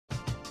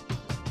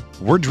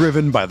We're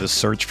driven by the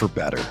search for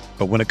better.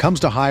 But when it comes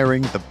to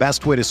hiring, the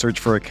best way to search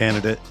for a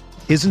candidate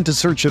isn't to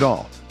search at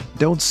all.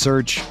 Don't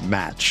search,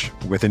 match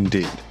with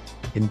Indeed.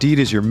 Indeed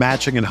is your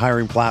matching and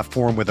hiring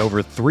platform with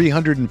over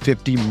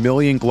 350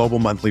 million global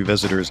monthly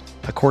visitors,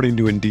 according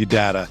to Indeed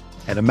data,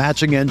 and a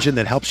matching engine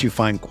that helps you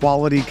find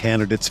quality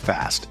candidates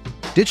fast.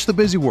 Ditch the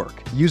busy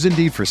work. Use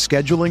Indeed for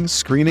scheduling,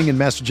 screening, and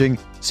messaging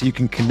so you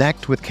can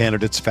connect with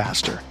candidates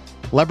faster.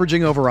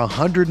 Leveraging over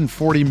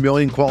 140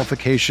 million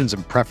qualifications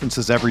and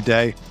preferences every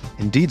day,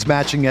 Indeed's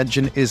matching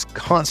engine is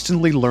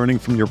constantly learning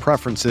from your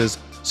preferences,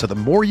 so the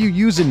more you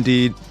use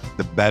Indeed,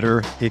 the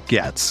better it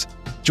gets.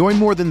 Join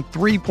more than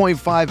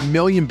 3.5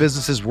 million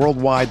businesses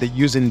worldwide that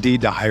use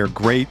Indeed to hire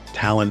great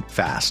talent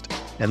fast.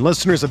 And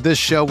listeners of this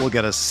show will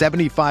get a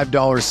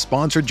 $75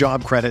 sponsored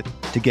job credit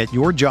to get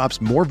your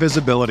jobs more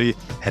visibility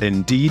at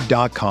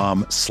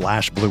Indeed.com/Blue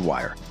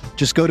Wire.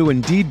 Just go to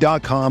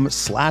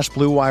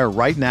Indeed.com/Blue Wire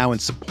right now and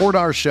support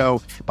our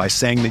show by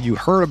saying that you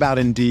heard about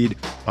Indeed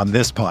on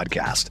this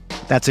podcast.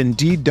 That's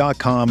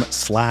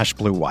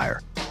Indeed.com/Blue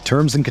Wire.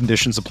 Terms and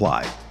conditions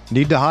apply.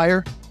 Need to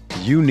hire?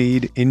 You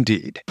need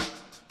Indeed.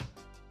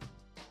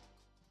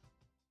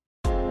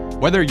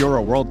 Whether you're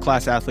a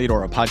world-class athlete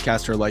or a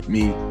podcaster like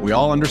me, we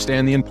all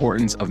understand the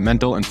importance of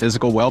mental and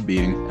physical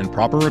well-being and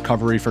proper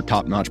recovery for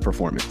top-notch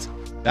performance.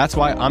 That's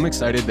why I'm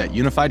excited that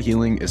Unified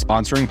Healing is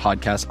sponsoring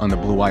podcasts on the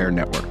Blue Wire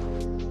Network.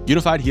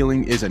 Unified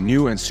Healing is a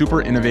new and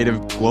super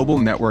innovative global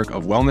network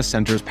of wellness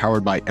centers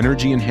powered by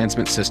Energy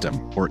Enhancement System,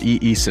 or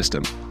EE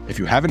System. If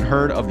you haven't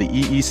heard of the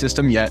EE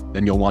System yet,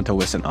 then you'll want to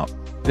listen up.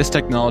 This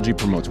technology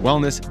promotes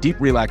wellness, deep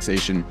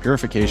relaxation,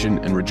 purification,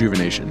 and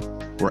rejuvenation.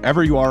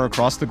 Wherever you are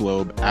across the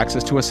globe,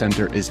 access to a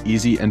center is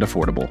easy and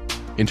affordable.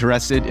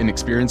 Interested in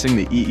experiencing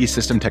the EE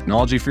System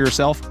technology for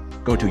yourself?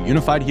 Go to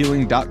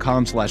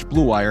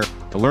unifiedhealing.com/Blue Wire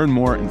to learn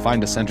more and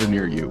find a center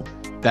near you.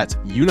 That's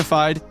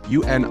unified,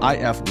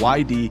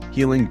 UNIFYD,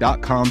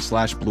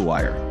 healing.com/Blue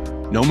Wire.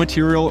 No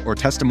material or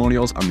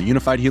testimonials on the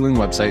Unified Healing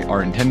website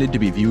are intended to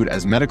be viewed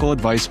as medical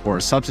advice or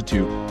a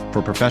substitute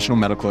for professional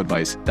medical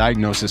advice,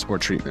 diagnosis, or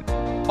treatment.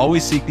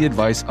 Always seek the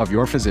advice of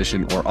your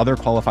physician or other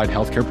qualified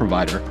healthcare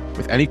provider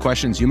with any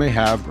questions you may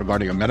have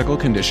regarding a medical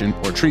condition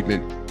or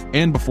treatment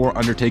and before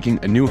undertaking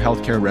a new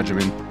healthcare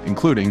regimen,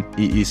 including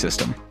EE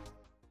System.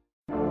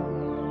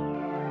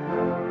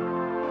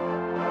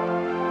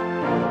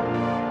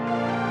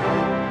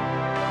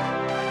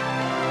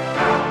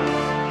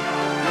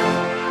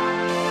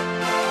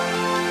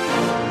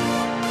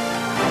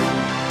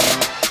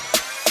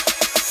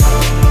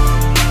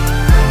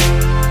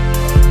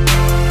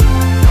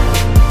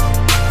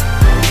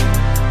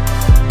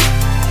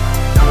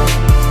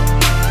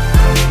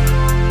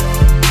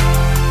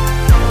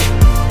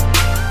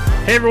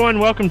 Hey everyone,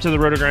 welcome to the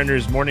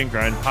RotoGrinders Morning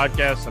Grind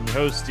Podcast. I'm your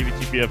host, Stevie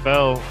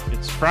TPFL.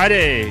 It's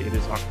Friday. It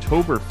is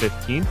October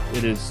 15th.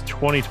 It is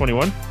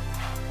 2021.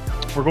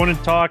 We're going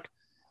to talk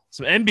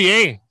some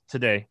NBA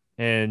today.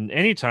 And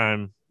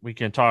anytime we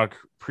can talk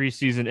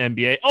preseason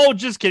NBA. Oh,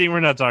 just kidding.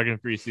 We're not talking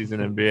preseason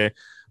NBA.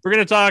 We're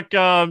going to talk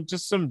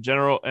just some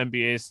general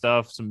NBA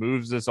stuff, some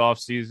moves this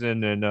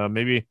offseason, and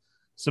maybe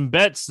some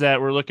bets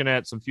that we're looking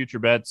at, some future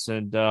bets.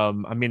 And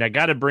I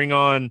got to bring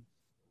on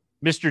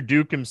Mr.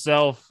 Duke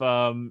himself,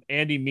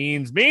 Andy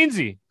Means.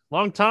 Meansy,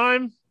 long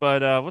time,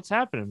 but what's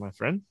happening, my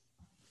friend?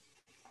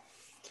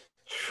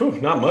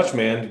 Whew, not much,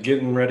 man.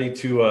 Getting ready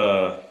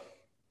to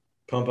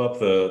pump up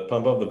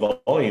the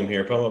volume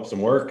here, pump up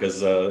some work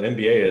because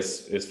NBA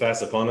is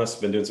fast upon us.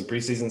 Been doing some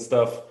preseason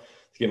stuff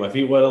to get my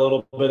feet wet a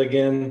little bit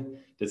again.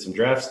 Did some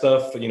draft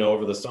stuff,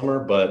 over the summer,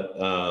 but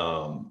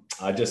I'm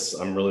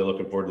really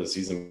looking forward to the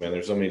season, man.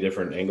 There's so many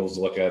different angles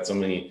to look at,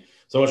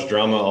 so much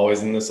drama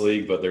always in this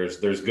league, but there's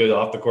good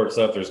off the court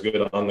stuff. There's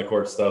good on the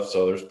court stuff.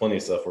 So there's plenty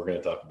of stuff we're going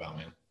to talk about,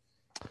 man.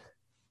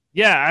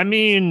 Yeah.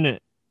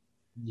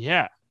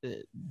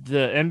 The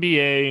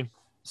NBA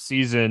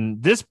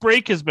season, this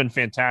break has been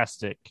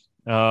fantastic.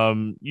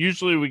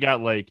 Usually we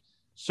got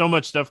so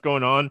much stuff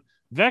going on.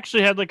 We've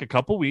actually had a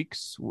couple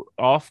weeks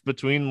off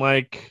between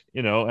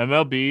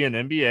MLB and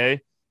NBA.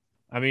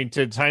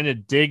 To kind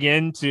of dig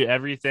into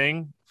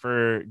everything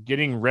for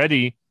getting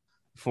ready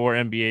for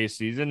NBA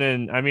season.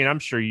 And I'm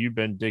sure you've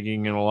been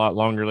digging in a lot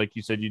longer. Like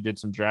you said, you did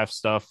some draft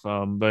stuff.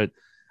 But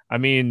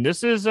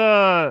this is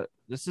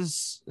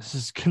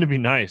going to be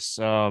nice.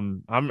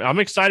 I'm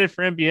excited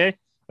for NBA.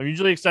 I'm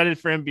usually excited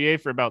for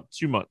NBA for about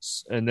 2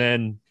 months. And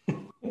then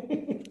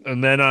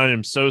I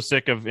am so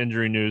sick of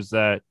injury news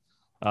that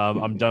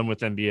I'm done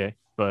with NBA.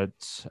 But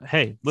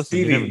hey,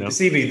 listen,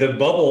 Stevie, the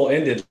bubble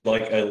ended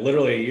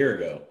literally a year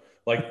ago.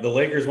 The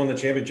Lakers won the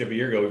championship a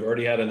year ago. We've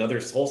already had another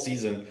whole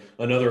season,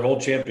 another whole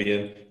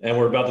champion, and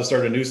we're about to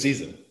start a new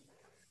season.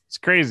 It's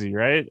crazy,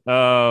 right?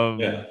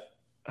 Yeah.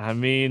 I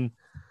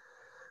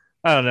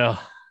don't know.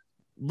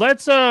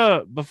 Let's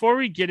before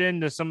we get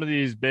into some of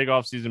these big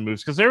offseason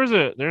moves, because there's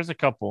a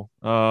couple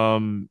big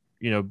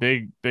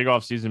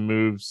offseason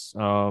moves,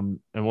 and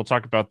we'll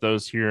talk about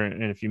those here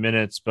in a few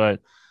minutes. But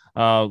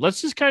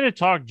let's just kind of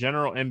talk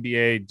general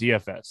NBA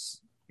DFS.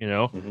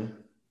 Mm-hmm.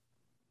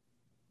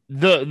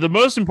 the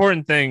most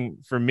important thing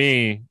for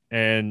me,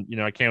 and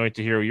I can't wait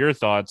to hear your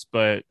thoughts,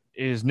 but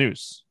is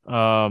news.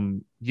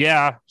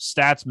 Yeah,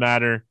 stats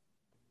matter,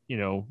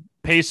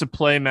 pace of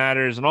play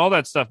matters, and all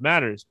that stuff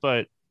matters,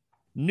 but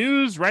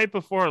news right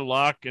before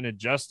lock and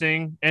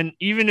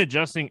even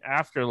adjusting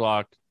after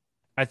lock,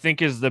 I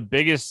think is the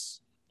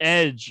biggest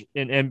edge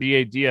in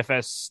NBA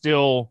DFS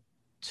still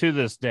to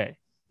this day.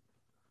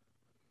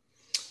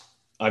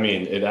 I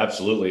mean, it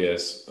absolutely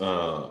is.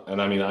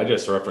 And I mean, I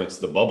just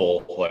referenced the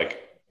bubble.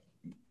 Like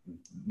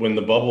when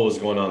the bubble was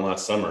going on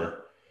last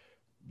summer,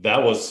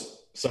 that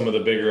was some of the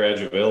bigger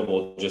edge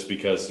available just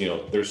because,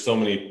 there's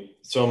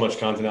so much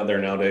content out there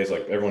nowadays.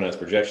 Like everyone has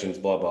projections,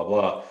 blah, blah,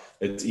 blah.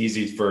 It's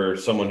easy for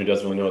someone who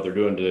doesn't really know what they're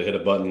doing to hit a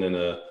button in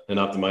an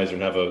optimizer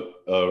and have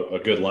a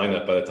good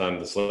lineup by the time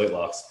the slate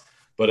locks.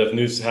 But if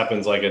news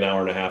happens like an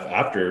hour and a half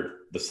after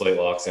the slate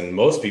locks, and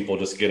most people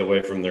just get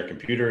away from their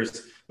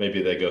computers,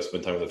 maybe they go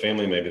spend time with the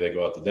family, maybe they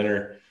go out to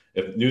dinner.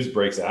 If news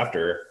breaks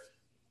after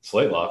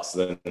slate locks,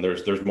 then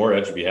there's more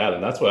edge to be had.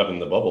 And that's what happened in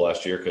the bubble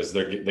last year because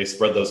they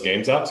spread those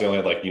games out. So they only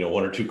had like,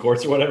 one or two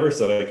courts or whatever.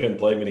 So they couldn't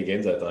play many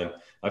games that time.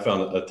 I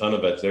found a ton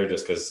of edge there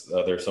just because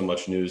there's so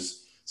much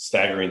news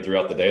staggering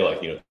throughout the day,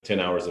 like, 10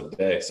 hours a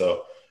day.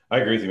 So I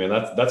agree with you, man.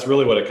 That's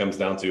really what it comes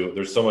down to.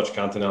 There's so much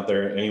content out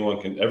there.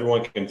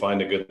 Everyone can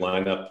find a good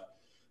lineup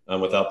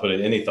without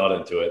putting any thought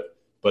into it.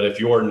 But if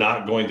you're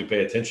not going to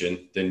pay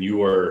attention, then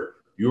you are,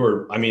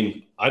 I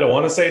mean, I don't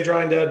want to say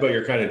drawing dead, but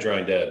you're kind of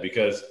drawing dead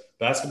because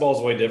basketball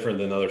is way different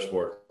than other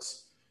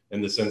sports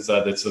in the sense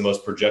that it's the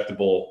most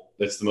projectable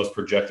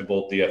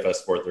DFS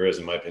sport there is,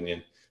 in my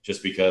opinion,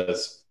 just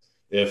because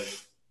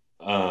if,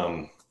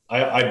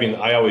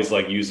 I always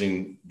like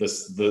using the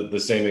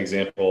same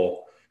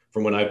example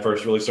from when I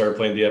first really started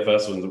playing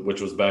DFS, which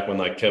was back when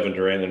like Kevin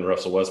Durant and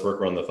Russell Westbrook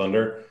were on the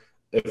Thunder.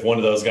 If one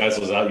of those guys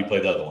was out, you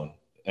played the other one,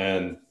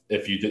 and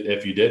if you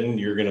didn't,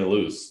 you're going to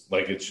lose.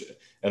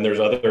 And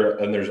there's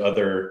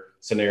other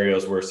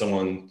scenarios where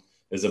someone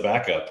is a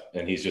backup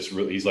and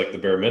he's like the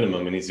bare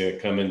minimum and he's going to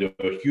come into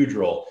a huge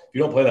role. If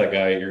you don't play that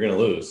guy, you're going to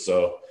lose.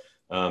 So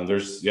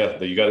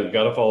you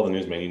got to follow the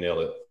news, man. You nailed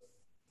it.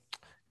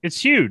 It's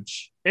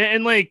huge.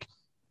 And like,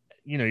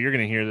 you're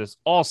going to hear this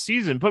all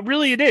season, but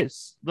really it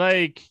is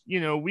like,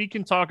 we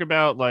can talk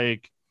about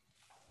like,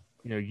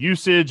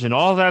 usage and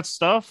all that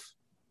stuff,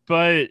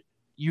 but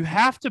you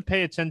have to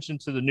pay attention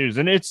to the news.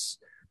 And it's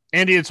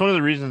one of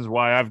the reasons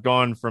why I've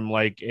gone from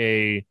like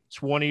a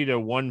 20 to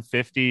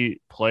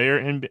 150 player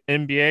in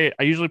NBA.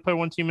 I usually play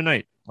one team a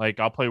night. Like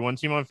I'll play one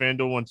team on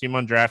FanDuel, one team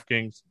on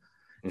DraftKings.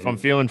 Mm-hmm. If I'm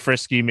feeling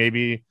frisky,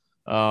 maybe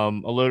a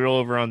little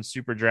over on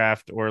Super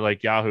Draft or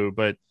like Yahoo.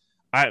 But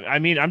I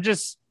mean,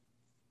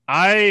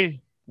 I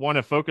want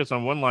to focus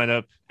on one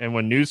lineup. And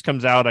when news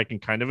comes out, I can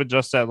kind of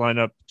adjust that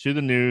lineup to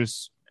the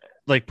news.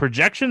 Like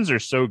projections are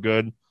so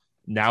good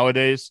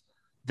nowadays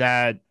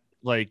that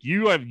like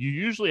you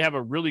usually have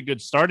a really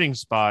good starting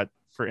spot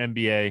for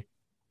NBA,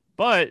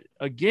 but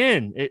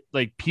again, it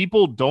like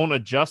people don't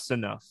adjust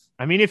enough.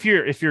 I mean, if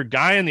your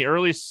guy in the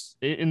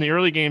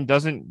early game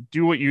doesn't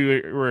do what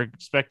you were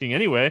expecting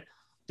anyway,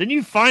 then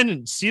you find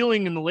a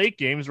ceiling in the late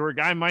games where a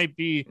guy might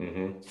be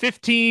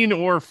 15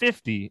 or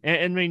 50.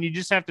 And I mean, you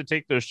just have to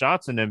take those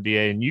shots in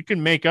NBA and you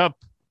can make up,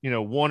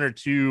 one or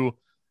two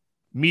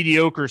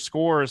mediocre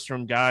scores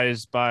from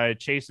guys by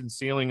chasing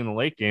ceiling in the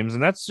late games.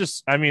 And that's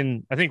just, I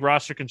mean, I think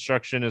roster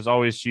construction is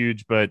always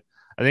huge, but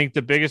I think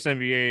the biggest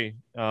NBA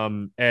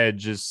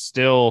edge is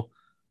still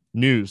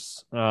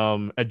news.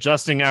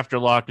 Adjusting after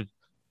lock,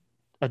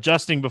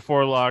 adjusting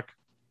before lock,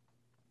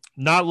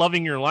 not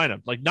loving your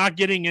lineup, like not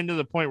getting into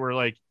the point where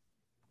like,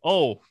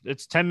 oh,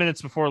 it's 10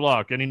 minutes before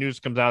lock. Any news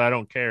comes out, I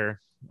don't care.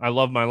 I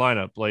love my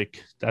lineup.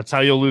 Like that's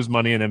how you'll lose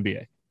money in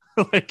NBA.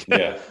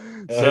 Yeah.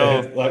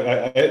 So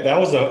that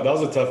was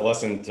a tough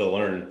lesson to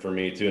learn for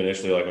me too.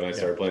 Initially, like when I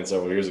started playing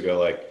several years ago,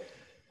 like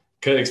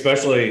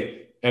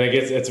especially, and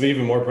it's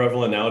even more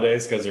prevalent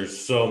nowadays because there's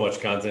so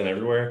much content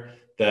everywhere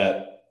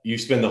that you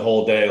spend the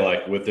whole day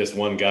like with this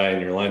one guy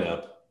in your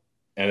lineup.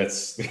 And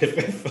it's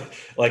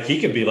like he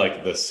could be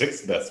like the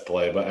sixth best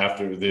play, but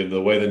after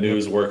the way the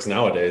news works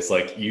nowadays,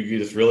 like you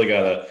just really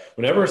gotta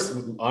whenever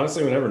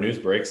news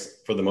breaks,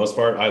 for the most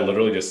part, I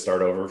literally just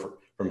start over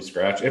from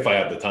scratch if I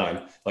have the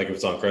time. Like if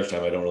it's on crunch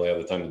time, I don't really have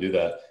the time to do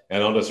that,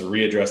 and I'll just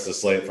readdress the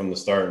slate from the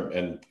start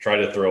and try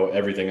to throw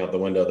everything out the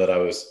window that I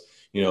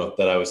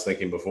was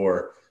thinking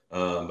before.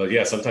 But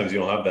yeah, sometimes you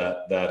don't have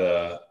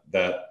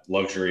that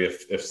luxury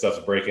if stuff's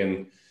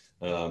breaking,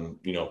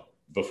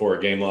 before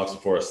a game locks,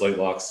 before a slate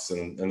locks.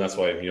 And that's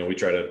why, we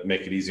try to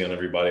make it easy on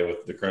everybody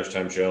with the crunch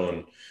time show.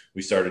 And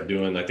we started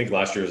doing, I think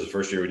last year was the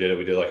first year we did it.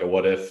 We did like a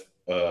what if,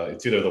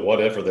 it's either the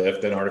what if or the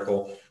if then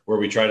article where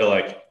we try to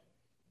like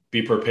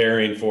be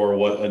preparing for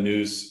what a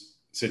news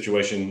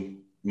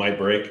situation might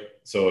break.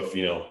 So if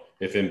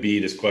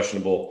Embiid is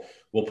questionable,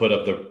 we'll put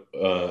up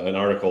an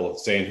article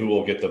saying who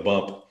will get the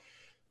bump.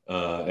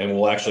 And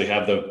we'll actually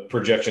have the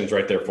projections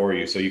right there for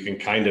you. So you can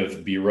kind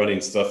of be running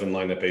stuff in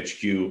lineup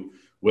HQ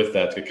with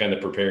that to kind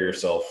of prepare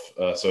yourself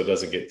so it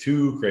doesn't get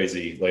too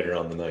crazy later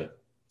on the night.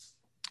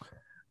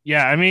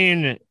 Yeah, I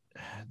mean,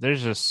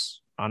 there's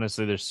just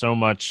honestly, there's so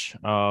much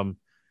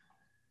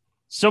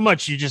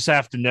you just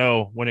have to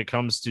know when it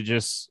comes to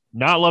just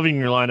not loving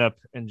your lineup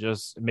and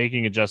just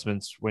making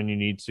adjustments when you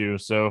need to.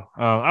 So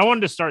I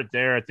wanted to start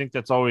there. I think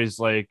that's always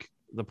like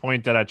the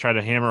point that I try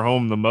to hammer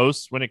home the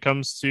most when it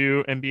comes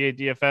to NBA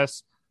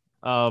DFS.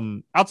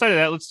 Outside of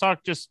that, let's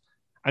talk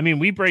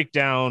we break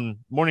down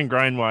morning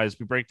grind wise,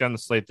 we break down the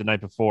slate the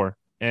night before.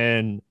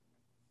 And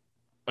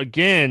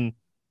again,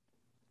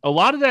 a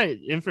lot of that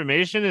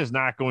information is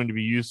not going to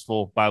be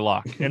useful by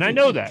lock. And I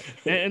know that.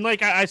 And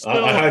like, I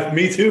still,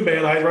 me too,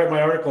 man. I write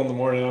my article in the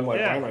morning. I'm like,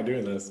 why am I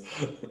doing this?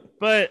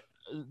 But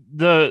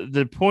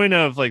the point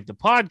of like the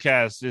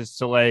podcast is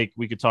to like,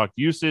 we could talk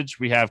usage.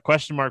 We have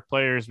question mark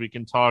players. We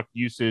can talk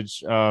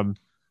usage.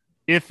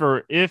 If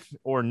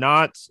or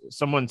not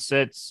someone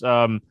sits,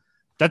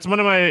 that's one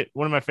of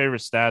my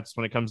favorite stats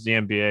when it comes to the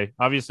NBA.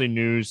 Obviously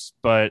news,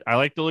 but I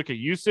like to look at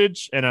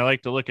usage and I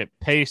like to look at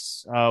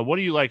pace. What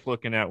do you like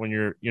looking at when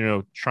you're,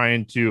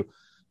 trying to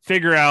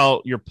figure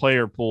out your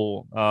player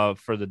pool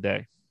for the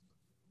day?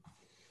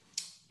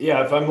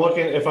 Yeah,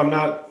 if I'm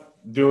not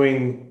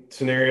doing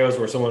scenarios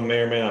where someone may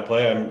or may not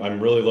play, I'm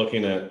really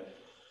looking at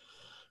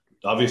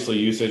obviously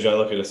usage. I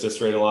look at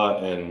assist rate a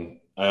lot, and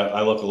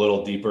I look a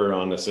little deeper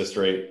on assist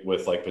rate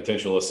with like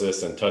potential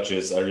assists and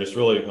touches. I just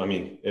really,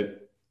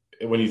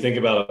 when you think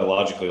about it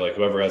logically, like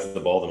whoever has the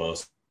ball the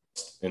most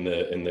in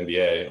the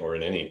NBA or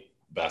in any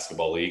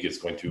basketball league is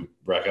going to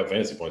rack up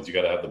fantasy points. You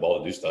got to have the ball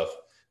to do stuff,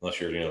 unless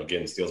you're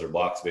getting steals or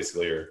blocks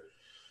basically, or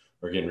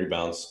getting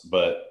rebounds.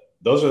 But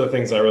those are the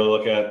things I really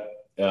look at.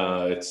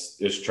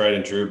 It's tried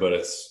and true, but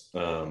it's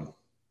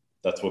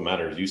that's what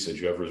matters. Usage.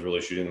 Whoever's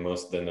really shooting the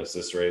most, then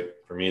assist rate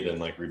for me, then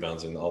like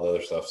rebounds and all the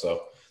other stuff.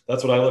 So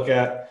that's what I look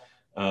at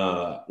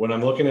when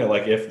I'm looking at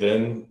like if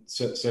then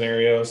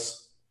scenarios.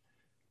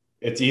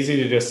 It's easy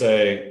to just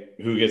say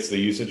who gets the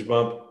usage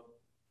bump,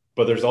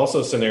 but there's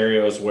also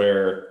scenarios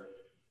where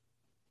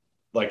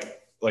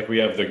like we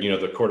have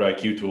the court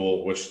IQ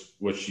tool,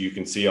 which you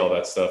can see all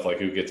that stuff, like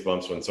who gets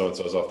bumps when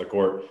so-and-so is off the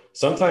court.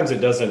 Sometimes it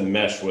doesn't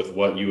mesh with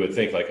what you would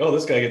think, like, oh,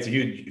 this guy gets a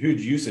huge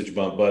usage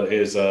bump, but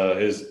his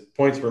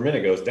points per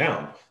minute goes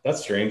down.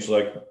 That's strange.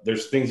 Like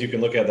there's things you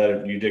can look at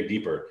that you dig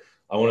deeper.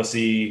 I want to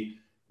see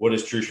what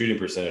his true shooting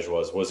percentage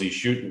was. Was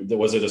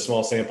it a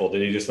small sample?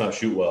 Did he just not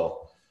shoot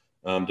well?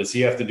 Does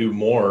he have to do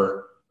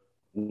more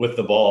with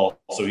the ball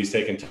so he's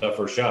taking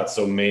tougher shots?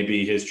 So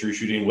maybe his true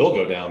shooting will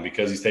go down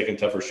because he's taking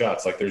tougher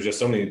shots. Like there's just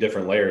so many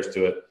different layers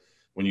to it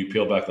when you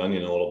peel back the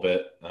onion a little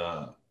bit.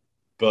 But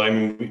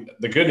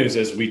the good news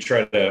is we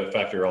try to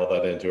factor all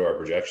that into our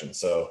projections.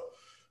 So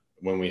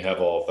when we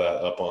have all of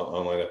that up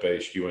on lineup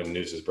HQ and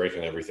news is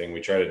breaking everything, we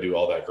try to do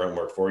all that grunt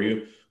work for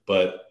you.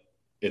 But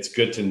it's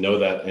good to know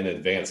that in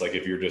advance. Like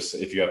if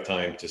you have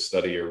time to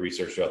study or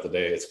research throughout the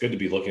day, it's good to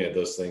be looking at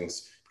those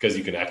things because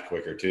you can act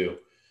quicker too.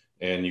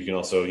 And you can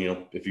also,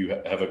 if you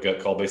have a gut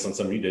call based on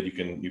something you did, you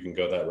can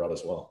go that route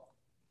as well.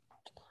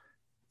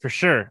 For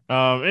sure.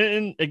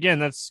 And again,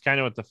 that's kind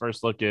of what the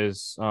first look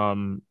is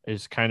kind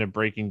of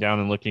breaking down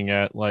and looking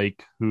at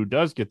like who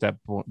does get that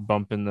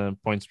bump in the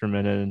points per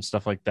minute and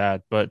stuff like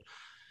that. But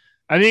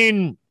I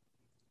mean,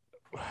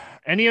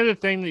 any other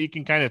thing that you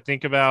can kind of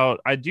think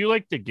about? I do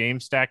like the game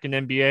stack in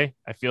NBA.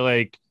 I feel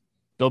like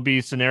there'll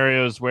be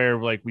scenarios where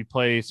like we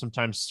play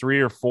sometimes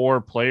 3 or 4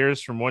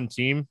 players from one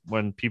team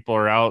when people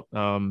are out.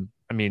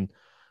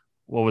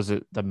 What was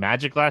it? The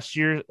Magic last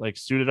year, like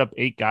suited up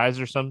 8 guys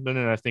or something.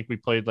 And I think we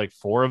played like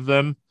 4 of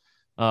them.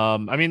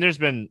 There's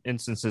been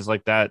instances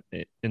like that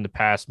in the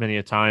past many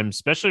a time,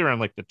 especially around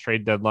like the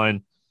trade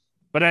deadline.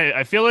 But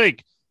I feel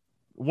like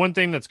one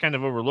thing that's kind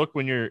of overlooked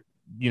when you're,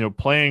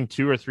 playing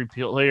 2 or 3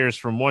 players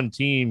from one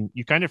team,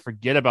 you kind of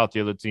forget about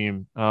the other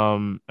team.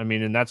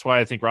 And that's why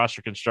I think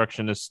roster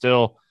construction is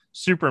still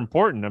super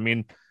important. I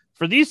mean,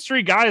 for these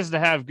 3 guys to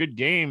have good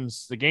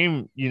games, the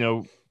game,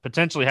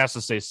 potentially has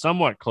to stay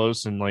somewhat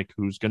close, and like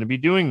who's going to be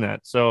doing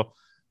that. So,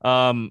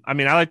 I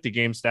like the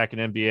game stack in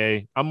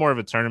NBA. I'm more of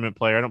a tournament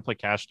player. I don't play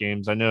cash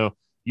games. I know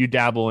you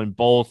dabble in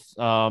both.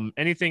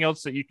 Anything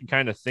else that you can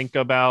kind of think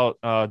about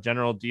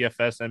general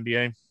DFS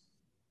NBA?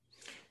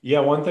 Yeah,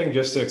 one thing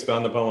just to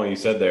expound upon what you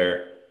said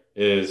there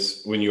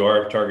is when you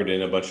are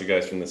targeting a bunch of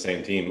guys from the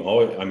same team,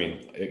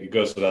 it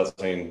goes without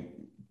saying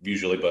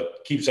usually, but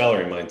keep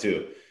salary in mind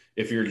too.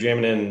 If you're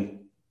jamming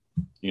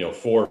in,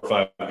 4 or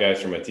 5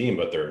 guys from a team,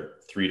 but they're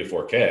 3 to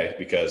 4K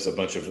because a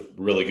bunch of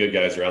really good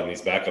guys are out and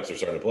these backups are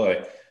starting to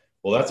play,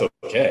 well, that's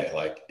okay.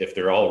 Like if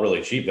they're all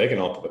really cheap, they can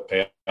all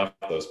pay off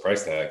those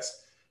price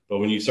tags. But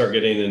when you start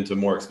getting into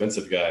more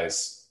expensive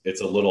guys,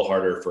 it's a little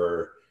harder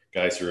for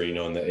guys who are,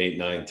 in the 8,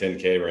 9,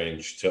 10K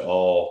range to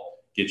all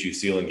get you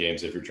ceiling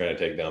games if you're trying to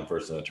take down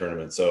first in a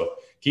tournament. So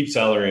keep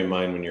salary in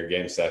mind when you're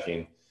game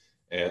stacking.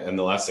 And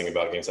the last thing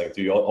about game stacking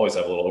too, you always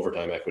have a little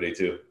overtime equity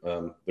too.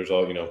 There's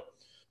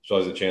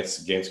always a chance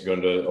games can go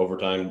into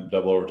overtime,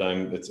 double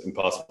overtime. It's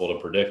impossible to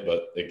predict,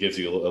 but it gives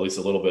you at least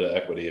a little bit of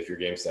equity if you're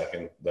game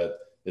stacking that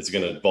it's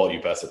going to vault you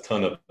past a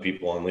ton of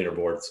people on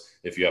leaderboards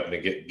if you happen to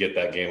get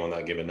that game on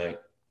that given night.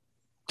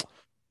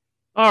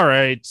 All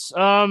right.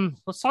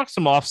 Let's talk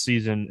some off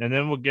season, and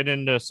then we'll get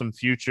into some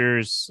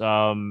futures.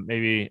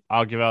 Maybe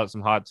I'll give out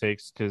some hot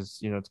takes because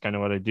it's kind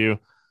of what I do.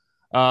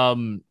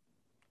 Um,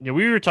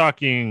 we were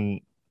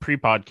talking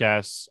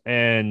pre-podcasts,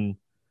 and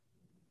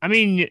I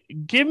mean,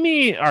 give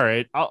me all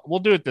right.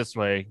 We'll do it this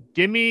way.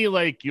 Give me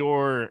like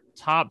your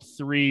top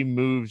 3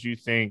 moves you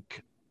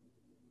think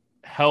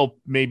help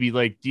maybe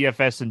like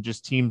DFS and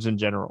just teams in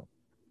general.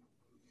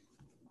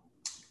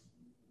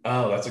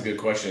 Oh, that's a good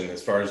question.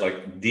 As far as like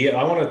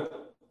I want to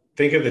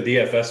think of the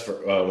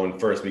DFS one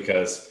first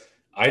because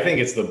I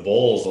think it's the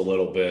Bulls a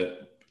little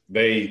bit.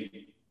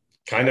 They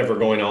kind of are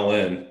going all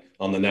in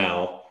on the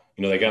now.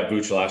 They got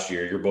Vooch last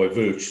year. Your boy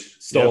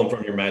Vooch, stolen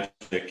from your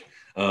Magic.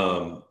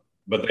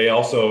 But they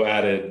also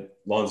added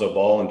Lonzo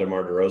Ball and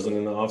DeMar DeRozan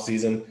in the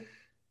offseason.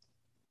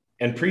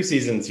 And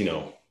preseasons,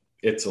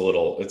 it's a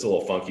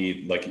little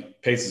funky.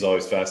 Like pace is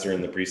always faster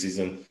in the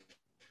preseason.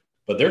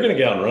 But they're going to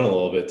get out and run a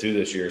little bit too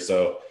this year.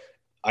 So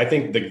I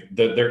think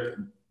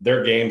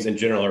their games in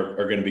general are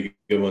going to be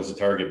good ones to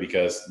target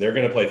because they're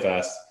going to play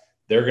fast,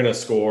 they're going to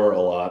score a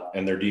lot,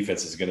 and their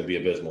defense is going to be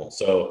abysmal.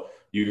 So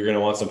you're going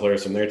to want some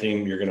players from their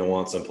team. You're going to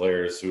want some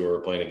players who are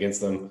playing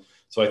against them.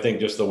 So I think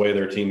just the way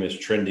their team is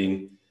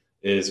trending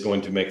is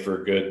going to make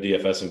for good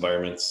DFS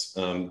environments.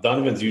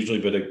 Donovan's usually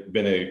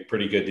been a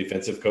pretty good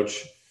defensive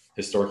coach,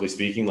 historically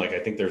speaking. Like I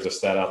think there's a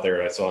stat out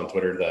there I saw on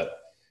Twitter that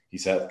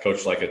he's had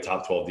coached like a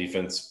top 12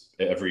 defense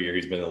every year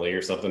he's been in the league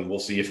or something. We'll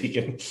see if he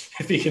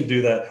can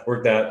do that,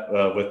 work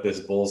that with this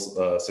Bulls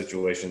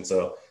situation.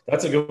 So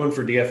that's a good one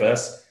for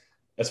DFS.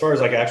 As far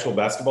as like actual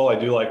basketball, I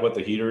do like what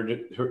the Heat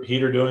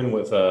are doing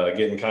with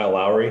getting Kyle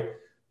Lowry.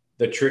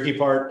 The tricky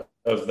part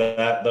of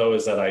that though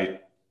is that I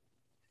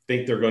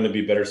think they're going to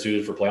be better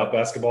suited for playoff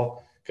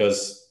basketball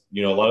because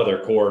a lot of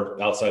their core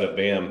outside of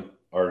Bam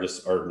are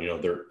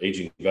they're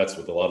aging vets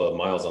with a lot of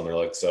miles on their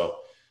legs. So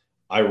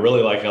I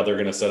really like how they're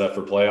going to set up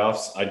for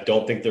playoffs. I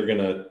don't think they're going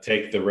to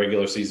take the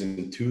regular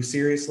season too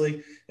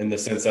seriously in the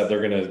sense that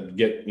they're going to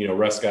get,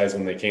 rest guys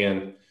when they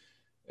can.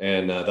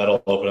 And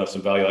that'll open up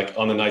some value. Like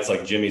on the nights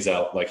like Jimmy's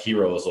out, like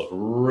Hero has looked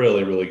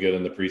really, really good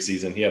in the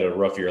preseason. He had a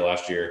rough year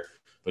last year,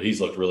 but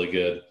he's looked really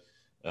good.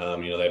 They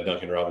have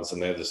Duncan Robinson.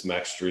 They have this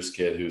Max Strus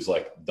kid who's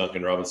like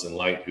Duncan Robinson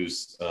light,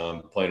 who's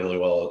playing really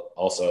well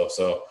also.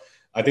 So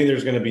I think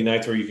there's going to be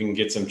nights where you can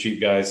get some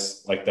cheap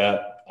guys like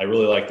that. I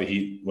really like the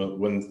Heat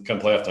when come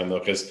playoff time though,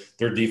 because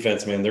their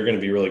defense, man, they're going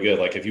to be really good.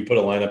 Like if you put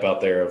a lineup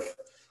out there of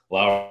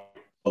Lowry,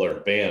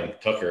 Bam,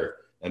 Tucker,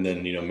 and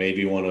then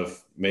maybe one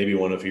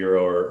of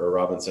Hero or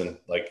Robinson,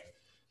 like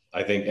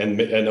I think, and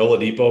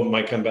Oladipo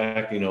might come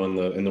back, in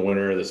the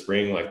winter or the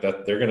spring, like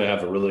that. They're going to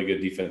have a really good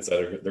defense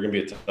they're going to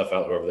be a tough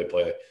out whoever they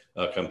play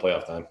come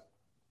playoff time.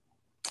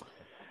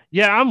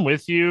 Yeah, I'm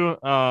with you.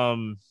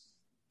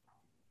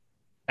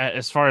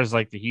 As far as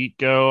like the Heat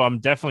go, I'm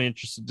definitely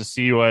interested to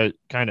see what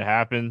kind of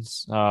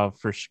happens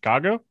for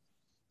Chicago.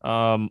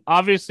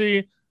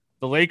 Obviously,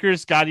 the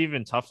Lakers got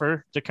even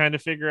tougher to kind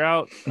of figure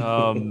out.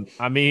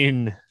 I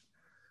mean,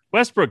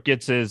 Westbrook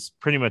gets his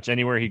pretty much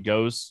anywhere he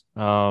goes.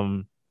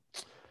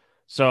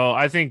 So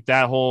I think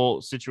that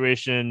whole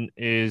situation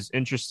is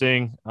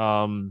interesting.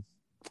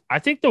 I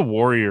think the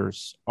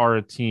Warriors are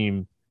a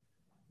team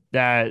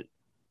that,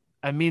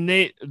 I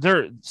mean,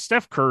 they're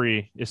Steph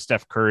Curry is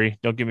Steph Curry.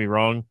 Don't get me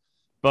wrong.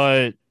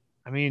 But,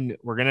 I mean,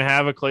 we're going to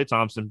have a Klay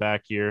Thompson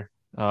back here.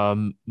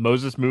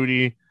 Moses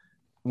Moody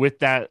with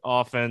that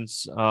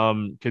offense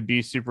could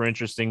be super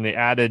interesting. They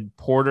added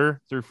Porter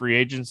through free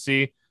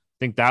agency. I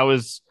think that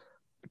was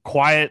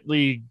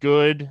quietly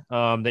good.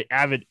 They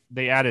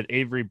added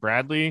Avery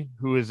Bradley,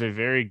 who is a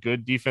very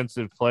good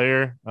defensive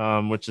player,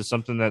 which is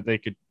something that they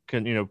could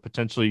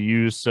potentially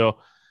use. So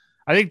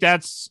I think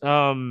that's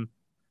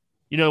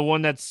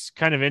one that's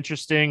kind of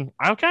interesting.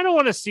 I kind of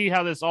want to see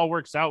how this all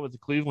works out with the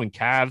Cleveland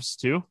Cavs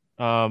too.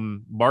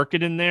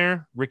 Market in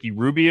there, Ricky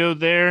Rubio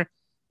there.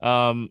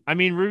 I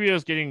mean,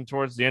 Rubio's getting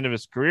towards the end of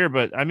his career,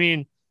 but I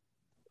mean,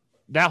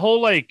 that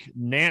whole like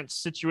Nance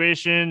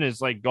situation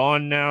is like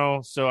gone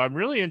now. So I'm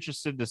really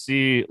interested to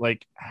see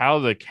like how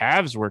the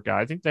Cavs work out.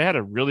 I think they had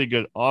a really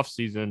good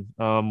offseason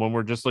when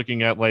we're just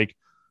looking at like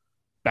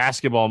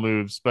basketball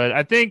moves, but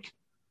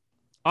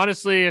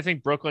honestly, I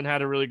think Brooklyn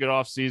had a really good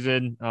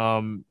offseason.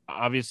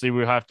 Obviously,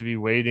 we'll have to be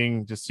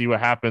waiting to see what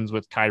happens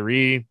with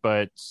Kyrie.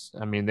 But,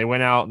 I mean, they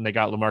went out and they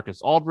got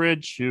LaMarcus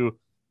Aldridge, who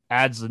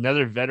adds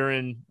another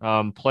veteran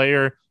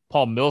player.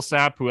 Paul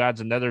Millsap, who adds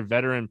another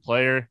veteran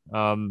player.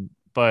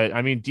 But,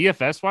 I mean,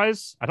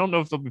 DFS-wise, I don't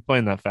know if they'll be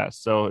playing that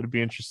fast. So, it'd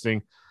be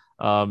interesting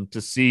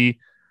to see.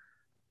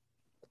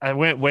 I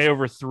went way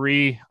over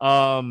 3.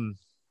 Yeah,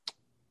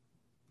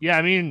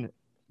 I mean,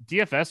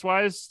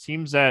 DFS-wise,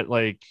 teams that,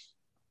 like,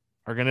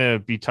 are going to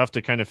be tough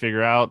to kind of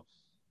figure out.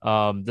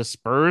 The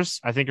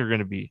Spurs, I think, are going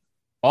to be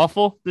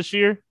awful this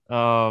year.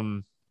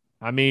 I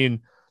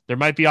mean, there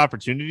might be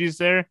opportunities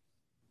there,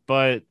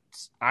 but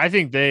I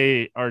think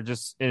they are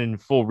just in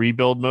full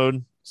rebuild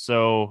mode.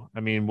 So, I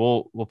mean,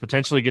 we'll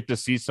potentially get to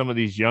see some of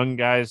these young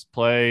guys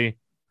play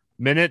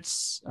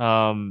minutes.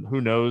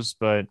 Who knows?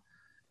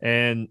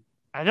 And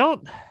I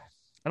don't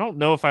I don't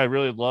know if I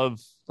really love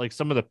like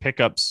some of the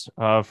pickups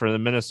for the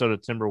Minnesota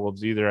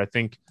Timberwolves either. I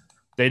think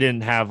they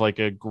didn't have like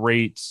a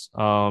great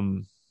off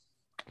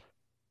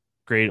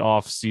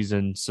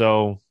season.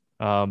 So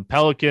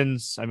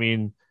Pelicans, I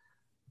mean,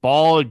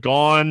 Ball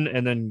gone,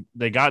 and then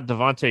they got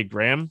Devontae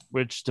Graham,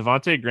 which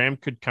Devontae Graham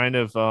could kind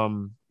of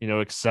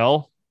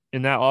excel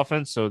in that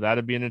offense. So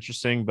that'd be an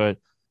interesting. But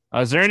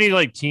is there any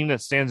like team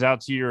that stands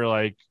out to you or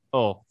like,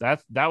 oh,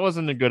 that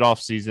wasn't a good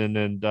off season,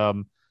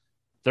 and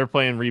they're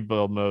playing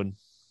rebuild mode?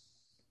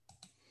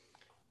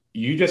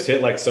 You just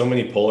hit like so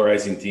many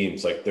polarizing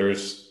teams. Like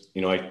there's,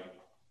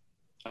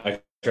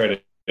 I try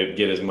to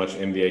get as much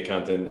NBA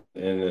content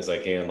in as I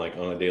can, like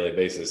on a daily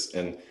basis,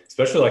 and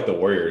especially like the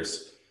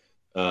Warriors.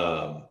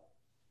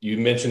 You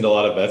mentioned a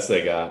lot of vets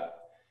they got,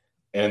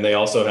 and they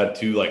also had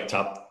 2 like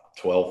top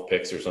 12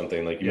 picks or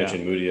something. Like you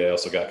mentioned Moody, they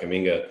also got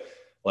Kuminga.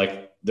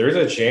 Like there's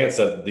a chance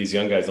that these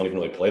young guys don't even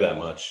really play that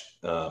much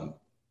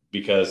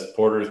because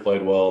Porter's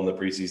played well in the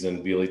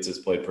preseason. Bielitsa's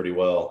played pretty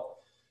well.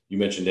 You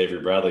mentioned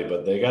Avery Bradley,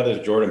 but they got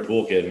this Jordan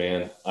Poole kid,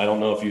 man. I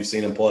don't know if you've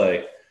seen him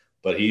play,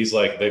 but he's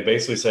like, they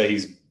basically say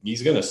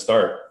he's going to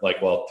start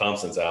like while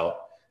Thompson's out.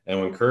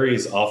 And when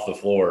Curry's off the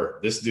floor,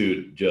 this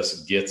dude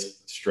just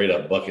gets straight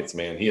up buckets,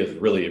 man. He is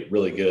really,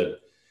 really good.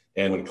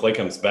 And when Klay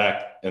comes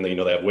back, and they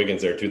have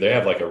Wiggins there too, they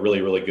have like a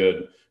really, really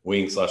good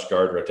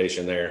wing/guard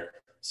rotation there.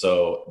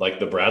 So like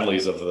the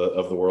Bradleys of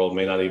the world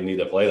may not even need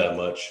to play that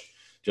much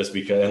just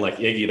because, and like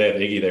Iggy, they have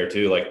Iggy there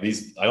too. Like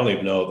these, I don't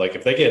even know, like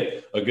if they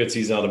get a good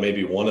season out of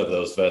maybe one of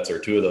those vets or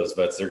 2 of those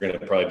vets, they're going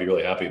to probably be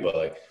really happy. But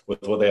like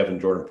with what they have in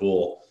Jordan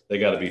Poole, they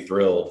got to be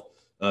thrilled.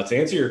 To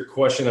answer your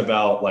question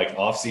about like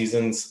off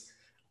seasons,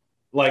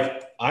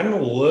 like I'm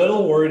a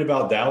little worried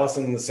about Dallas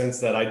in the sense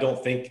that I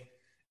don't think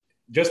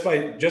just by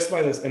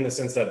this, in the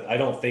sense that I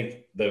don't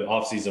think the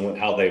offseason went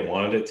how they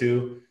wanted it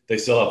to. They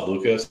still have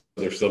Lucas.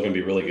 They're still going to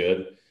be really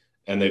good.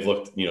 And they've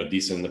looked,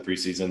 decent in the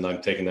preseason.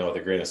 I'm taking that with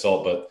a grain of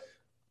salt, but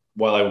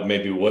while I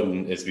maybe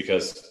wouldn't, it's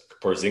because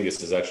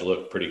Porzingis has actually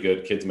looked pretty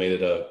good. Kids made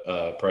it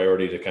a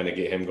priority to kind of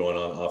get him going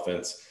on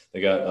offense.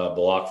 They got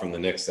Bullock from the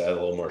Knicks to add a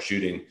little more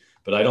shooting,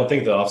 but I don't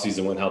think the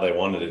offseason went how they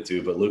wanted it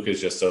to, but Luka's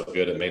just so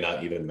good it may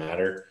not even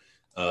matter.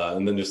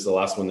 And then just the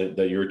last one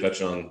that you were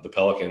touching on, the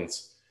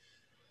Pelicans.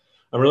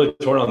 I'm really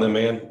torn on them,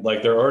 man.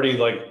 Like they're already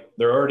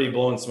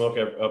blowing smoke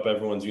up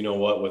everyone's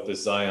with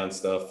this Zion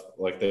stuff.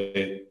 Like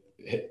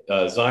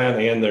Zion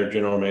and their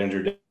general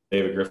manager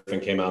David Griffin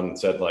came out and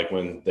said like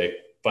when they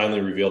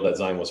finally revealed that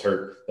Zion was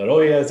hurt,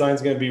 that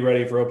Zion's going to be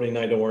ready for opening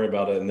night. Don't worry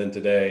about it. And then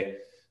today,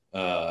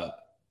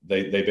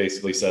 they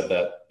basically said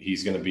that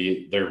he's going to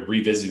be. They're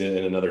revisiting it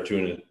in another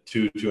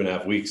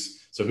 2.5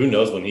 weeks. So who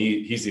knows when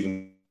he's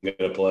even going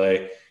to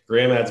play.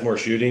 Graham adds more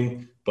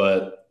shooting,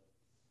 but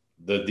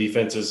the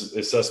defense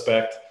is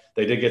suspect.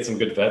 They did get some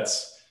good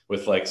vets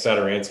with like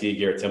Satoransky,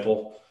 Garrett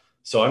Temple.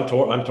 So I'm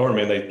torn,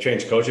 man. They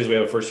changed coaches. We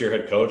have a first-year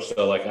head coach.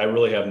 So like I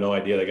really have no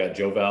idea. They got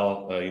Joe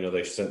Val.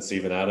 They sent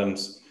Steven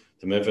Adams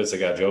to Memphis. They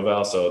got Joe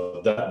Val.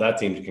 So that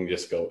team can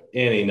just go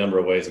any number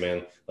of ways,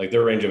 man. Like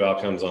their range of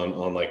outcomes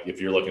on like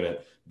if you're looking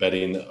at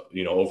betting,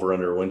 over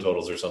under win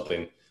totals or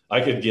something,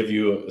 I could give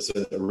you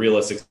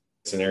realistic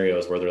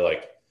scenarios where they're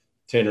like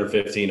 10 or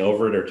 15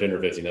 over it or 10 or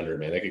 15 under it,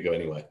 man. They could go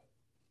anyway.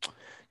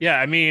 Yeah,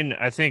 I mean,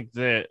 I think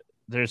that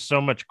there's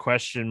so much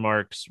question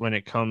marks when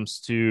it comes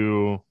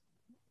to,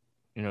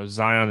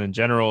 Zion in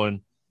general. And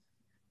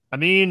I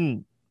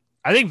mean,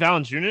 I think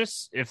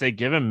Valanciunas, if they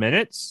give him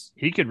minutes,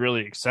 he could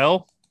really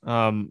excel.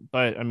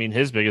 But I mean,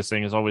 his biggest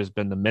thing has always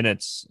been the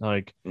minutes.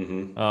 Like,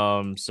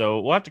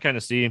 so we'll have to kind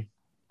of see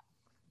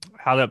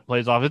how that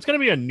plays off. It's going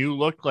to be a new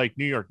look like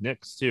New York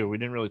Knicks too. We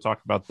didn't really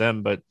talk about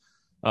them, but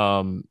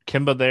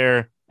Kimba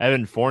there,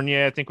 Evan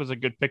Fournier, I think was a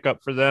good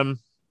pickup for them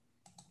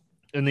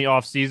in the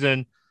off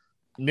season.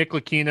 Nick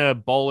Lakina,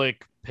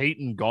 Bullock,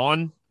 Peyton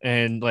gone,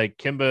 and like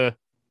Kimba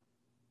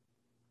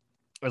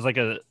as like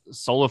a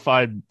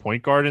solidified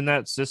point guard in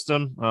that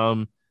system.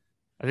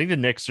 I think the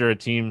Knicks are a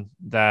team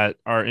that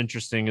are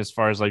interesting as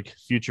far as like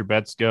future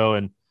bets go.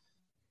 And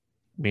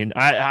I mean,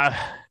 I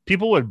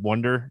people would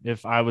wonder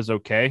if I was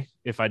okay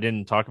if I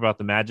didn't talk about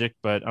the Magic,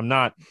 but I'm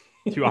not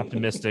too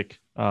optimistic.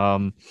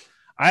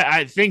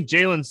 I think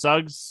Jalen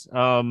Suggs,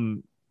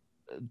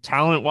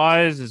 talent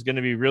wise, is going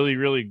to be really,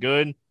 really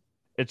good.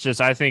 It's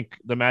just, I think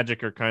the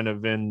Magic are kind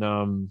of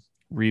in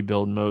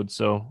rebuild mode.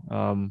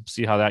 So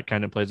see how that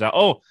kind of plays out.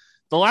 Oh,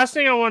 the last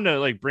thing I wanted to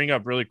like bring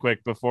up really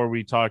quick before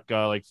we talk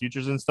like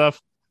futures and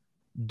stuff.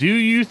 Do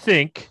you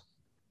think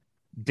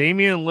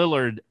Damian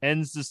Lillard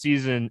ends the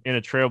season in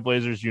a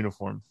Trailblazers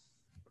uniform?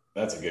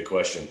 That's a good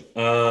question.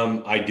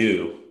 I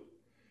do.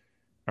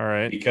 All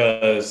right.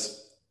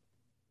 Because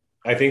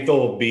I think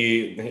they'll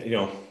be,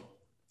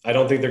 I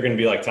don't think they're going to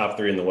be like top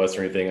 3 in the West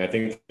or anything. I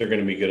think they're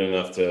going to be good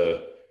enough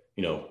to,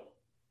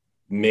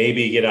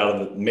 maybe get out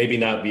of maybe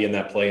not be in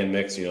that play-in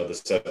mix, the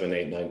 7,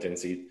 8, 9, 10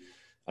 seed.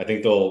 I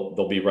think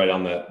they'll be right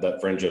on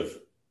that fringe of,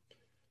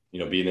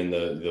 being in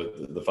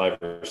the 5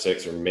 or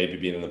 6 or maybe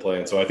being in the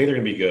play-in. So I think they're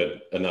going to be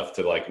good enough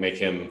to like make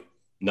him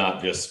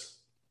not just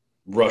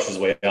rush his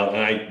way out.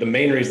 And the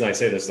main reason I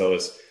say this though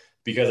is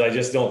because I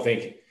just don't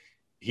think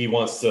he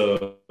wants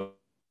to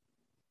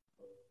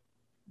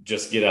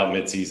just get out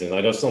midseason.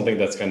 I just don't think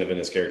that's kind of in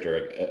his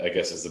character, I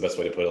guess is the best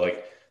way to put it.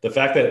 Like the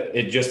fact that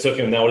it just took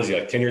him, now what is he,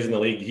 like 10 years in the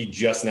league? He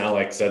just now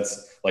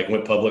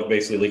went public,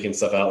 basically leaking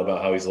stuff out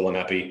about how he's a little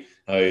unhappy,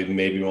 how he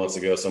maybe wants to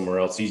go somewhere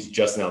else. He's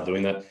just now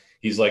doing that.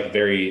 He's like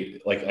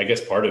very, like, I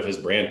guess part of his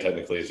brand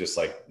technically is just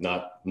like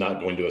not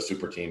going to a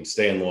super team,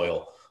 staying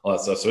loyal, all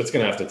that stuff. So it's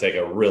going to have to take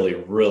a really,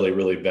 really,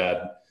 really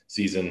bad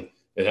season.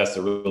 It has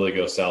to really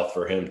go south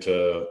for him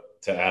to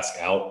ask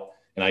out.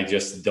 And I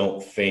just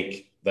don't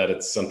think that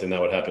it's something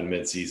that would happen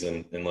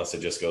mid-season unless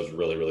it just goes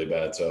really, really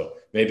bad. So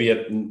maybe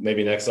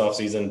next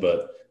offseason,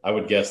 but I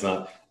would guess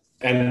not.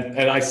 And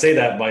I say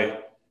that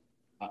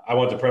I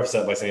want to preface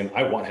that by saying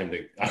I want him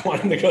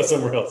to go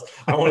somewhere else.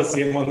 I want to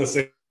see him on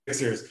the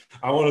Sixers.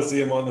 I want to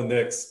see him on the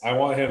Knicks. I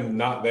want him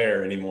not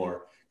there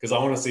anymore because I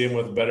want to see him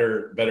with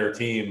a better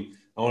team.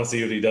 I want to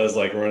see what he does,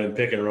 like running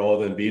pick and roll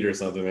with Embiid or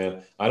something,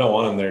 man. I don't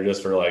want him there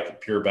just for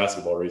like pure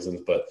basketball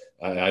reasons, but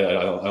I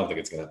don't think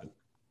it's going to happen.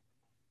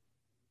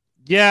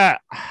 Yeah,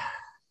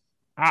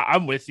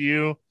 I'm with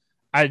you.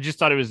 I just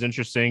thought it was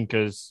interesting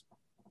because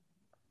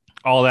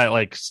all that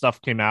like stuff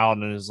came out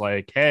and it was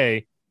like,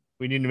 hey,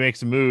 we need to make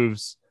some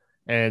moves.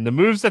 And the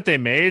moves that they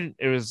made,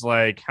 it was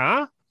like,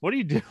 huh? What are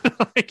you doing?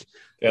 Like,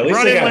 yeah, they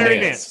brought in Larry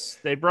Nance.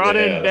 They brought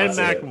in Ben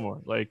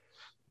McLemore. Like,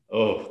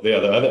 oh yeah,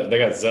 they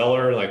got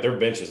Zeller. Like their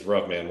bench is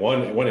rough, man.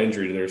 One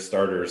injury to their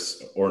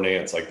starters or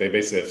Nance. Like they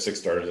basically have 6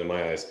 starters in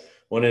my eyes.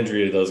 One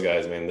injury to those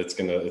guys, man, it's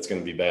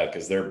gonna be bad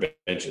because their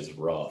bench is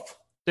rough.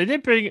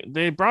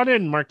 They brought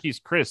in Marquise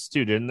Chris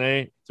too, didn't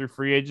they? Through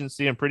free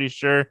agency, I'm pretty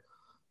sure.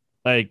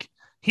 Like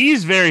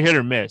he's very hit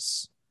or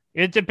miss.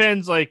 It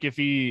depends, like if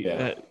he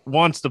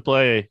wants to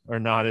play or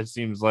not. It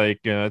seems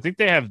like I think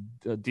they have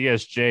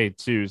DSJ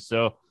too.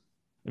 So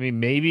I mean,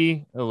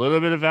 maybe a little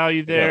bit of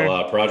value there. They got a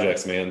lot of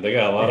projects, man. They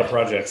got a lot of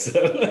projects.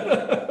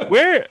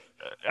 Where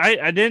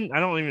I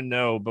don't even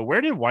know, but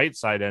where did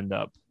Whiteside end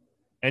up?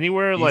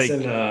 Anywhere he's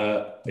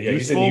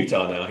in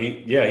Utah now.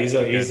 He's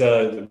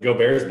Go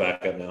Bears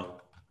backup now.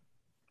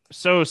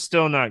 So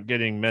still not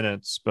getting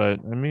minutes, but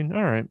I mean,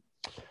 all right.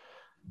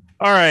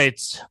 All right.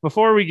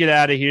 Before we get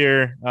out of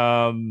here,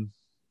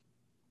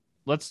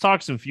 let's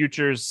talk some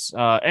futures.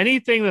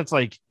 Anything that's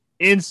like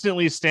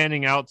instantly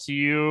standing out to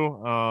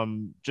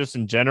you, just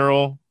in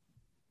general?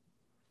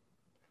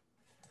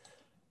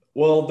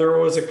 Well, there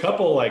was a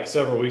couple like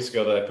several weeks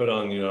ago that I put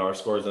on, our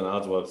Scores and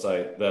Odds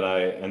website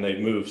and they've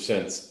moved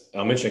since.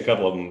 I'll mention a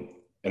couple of them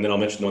and then I'll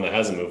mention the one that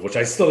hasn't moved, which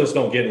I still just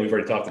don't get. And we've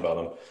already talked about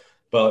them.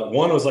 But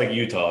one was like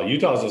Utah.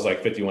 Utah's was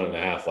like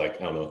 51.5,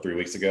 like, I don't know, 3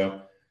 weeks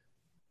ago.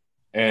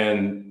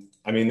 And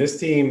I mean, this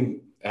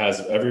team has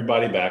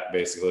everybody back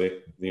basically.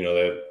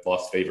 They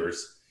lost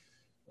Favors,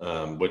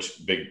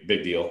 which big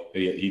deal.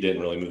 He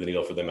didn't really move the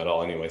needle for them at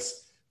all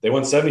anyways. They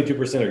won 72%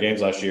 of their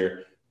games last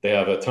year. They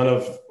have a ton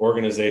of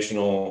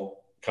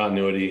organizational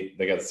continuity.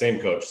 They got the same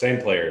coach, same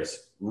players,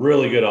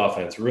 really good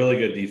offense, really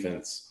good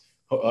defense,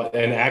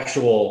 an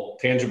actual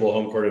tangible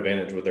home court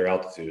advantage with their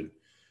altitude.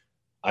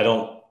 I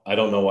don't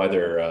know why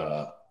they're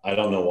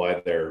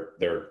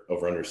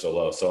over under so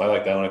low. So I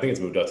like that one. I think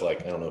it's moved up to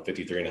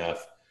 53.5.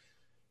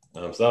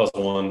 So that was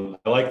one.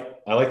 I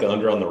like the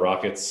under on the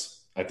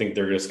Rockets. I think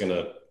they're just going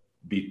to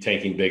be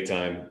tanking big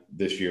time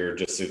this year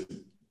just to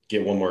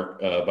get one more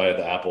bite at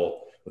the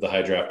apple with a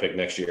high draft pick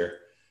next year.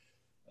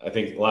 I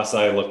think last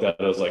I looked at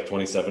it was like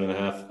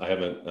 27.5. I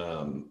haven't,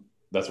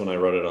 that's when I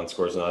wrote it on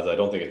Scores and Odds. I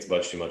don't think it's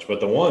budged too much, but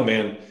the one,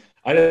 man,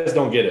 I just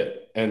don't get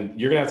it. And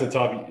you're going to have to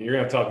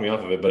talk me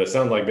off of it, but it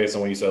sounded like based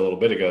on what you said a little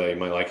bit ago, that you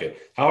might like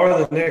it. How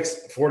are the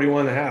Knicks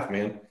 41.5,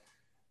 man?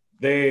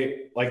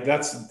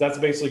 That's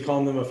basically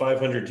calling them a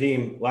 500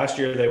 team. Last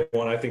year they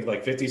won, I think,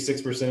 like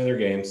 56% of their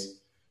games,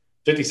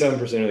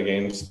 57% of the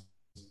games.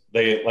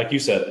 They, like you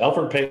said,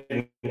 Elfrid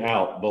Payton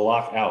out,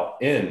 Bullock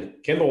out, in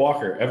Kemba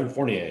Walker, Evan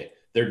Fournier.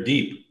 They're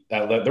deep.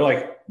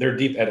 They're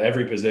deep at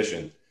every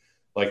position.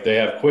 Like they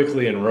have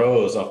Quickly and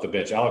Rose off the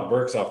bench, Alec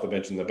Burks off the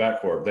bench in the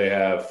backcourt. They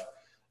have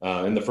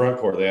in the front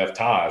court, they have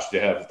Taj. They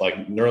have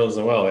like Nerlens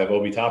Noel. They have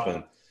Obi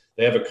Toppin.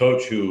 They have a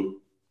coach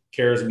who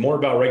cares more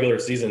about regular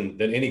season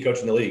than any coach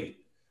in the league.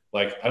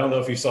 Like, I don't know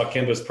if you saw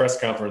Kemba's press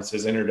conference,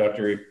 his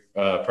introductory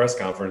press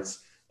conference.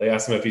 They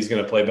asked him if he's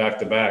going to play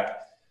back-to-back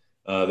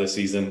this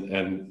season,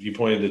 and he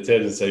pointed to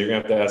Tibbs and said, "You're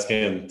going to have to ask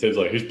him." Tibbs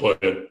like, "He's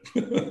playing."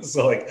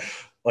 So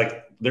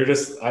like they're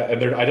just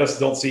I just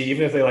don't see,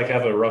 even if they like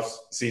have a rough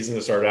season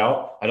to start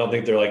out, I don't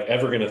think they're like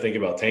ever going to think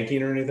about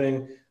tanking or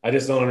anything. I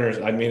just don't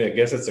understand. I mean, I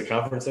guess it's a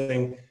conference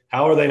thing.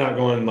 How are they not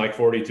going like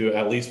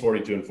at least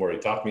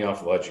 42-40? Talk me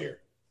off the ledge here.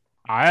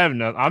 I'm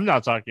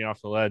not talking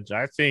off the ledge.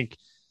 I think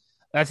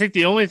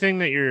the only thing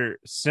that you're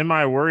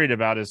semi worried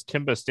about is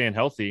Kemba staying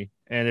healthy.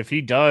 And if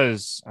he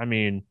does, I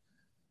mean,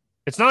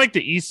 it's not like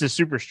the East is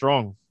super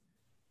strong.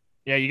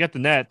 Yeah, you got the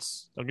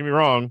Nets. Don't get me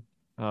wrong.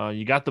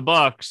 You got the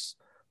Bucks,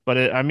 but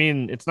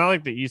it's not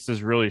like the East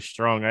is really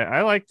strong.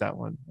 I like that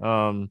one.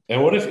 And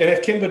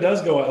if Kemba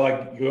does go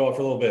out for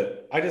a little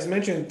bit? I just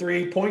mentioned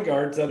 3 point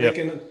guards that they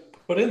can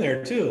put in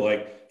there too.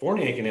 Like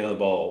Fournier can handle the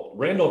ball.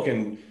 Randall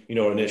can,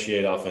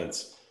 initiate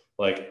offense.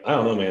 Like, I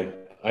don't know, man.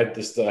 I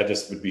just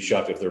would be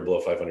shocked if they're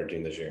below 500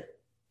 team this year.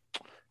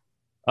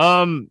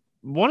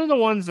 One of the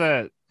ones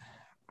that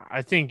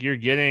I think you're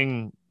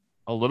getting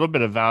a little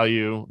bit of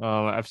value.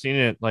 I've seen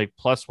it like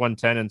plus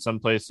 110 in some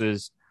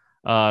places.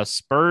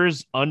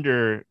 Spurs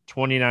under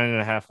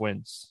 29.5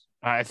 wins.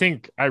 I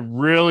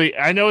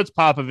know it's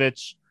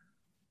Popovich,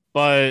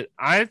 but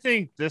I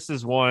think this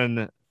is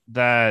one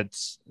that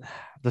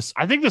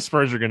I think the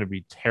Spurs are going to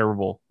be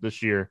terrible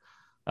this year.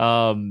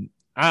 I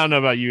don't know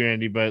about you,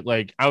 Andy, but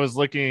like I was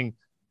doing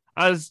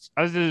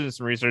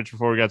some research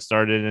before we got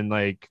started, and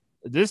like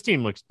this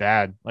team looks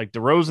bad. Like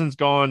DeRozan's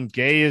gone,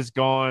 Gay is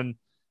gone,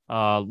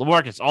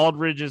 LaMarcus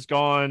Aldridge is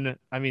gone.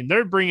 I mean,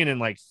 they're bringing in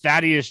like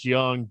Thaddeus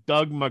Young,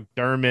 Doug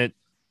McDermott,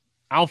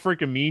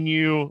 Al-Farouq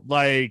Aminu.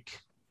 Like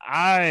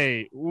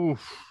I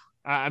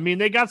mean,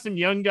 they got some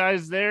young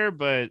guys there,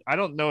 but I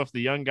don't know if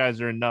the young guys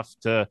are enough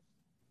to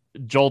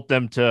jolt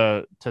them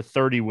to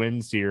 30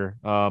 wins here.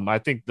 I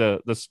think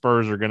the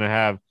Spurs are going to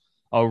have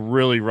a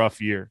really rough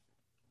year.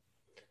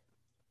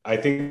 I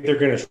think they're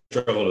going to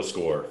struggle to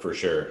score for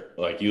sure.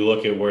 Like you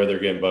look at where they're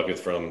getting buckets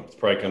from, it's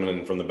probably coming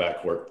in from the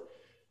backcourt.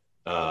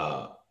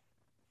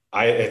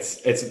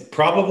 It's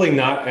probably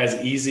not as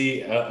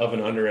easy of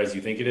an under as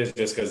you think it is,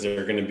 just because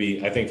they're going to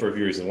be, I think for a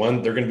few reasons.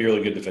 One, they're going to be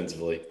really good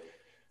defensively.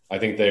 I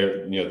think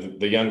they're,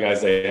 the young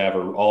guys they have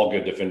are all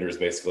good defenders,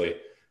 basically.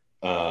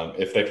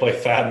 If they play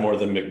Fad more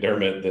than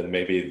McDermott, then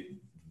maybe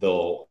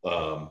they'll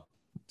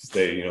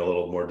stay, a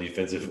little more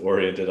defensive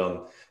oriented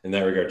in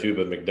that regard too.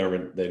 But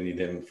McDermott, they need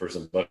him for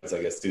some buckets,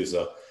 I guess, too.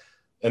 So,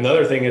 and the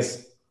other thing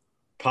is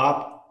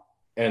Pop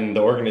and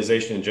the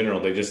organization in general,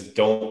 they just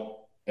don't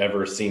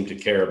ever seem to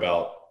care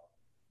about,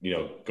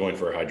 going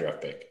for a high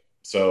draft pick.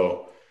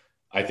 So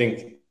I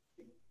think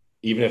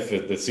even if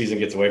the season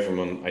gets away from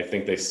them, I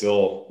think they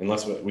still,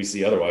 unless we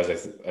see otherwise,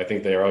 I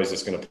think they are always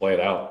just going to play it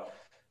out.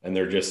 And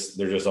they're just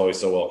always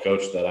so well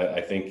coached that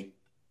I think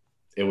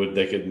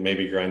they could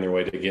maybe grind their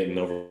way to getting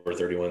over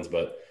 30 wins,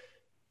 but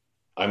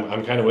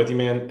I'm kind of with you,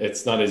 man.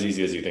 It's not as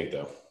easy as you think,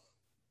 though.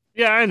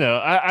 Yeah, I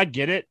know. I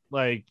get it.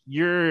 Like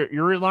you're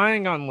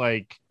relying on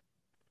like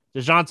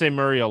DeJounte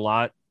Murray a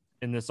lot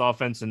in this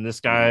offense, and this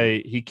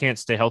guy, he can't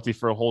stay healthy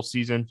for a whole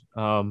season.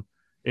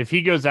 If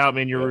he goes out,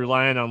 man, you're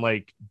relying on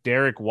like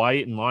Derek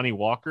White and Lonnie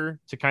Walker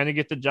to kind of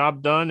get the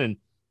job done. And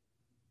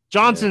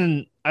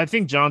Johnson, I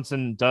think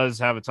Johnson does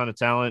have a ton of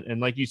talent,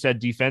 and like you said,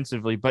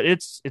 defensively, but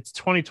it's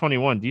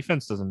 2021.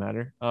 Defense doesn't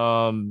matter.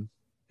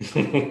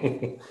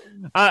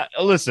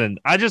 Listen,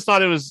 I just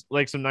thought it was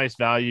like some nice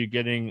value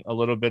getting a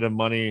little bit of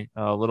money,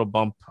 a little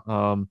bump.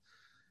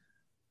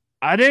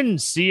 I didn't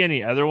see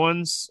any other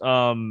ones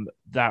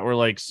that were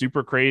like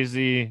super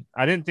crazy.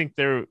 I didn't think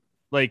they're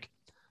like,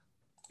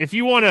 if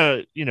you want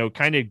to,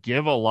 kind of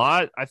give a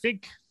lot, I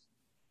think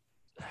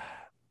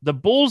the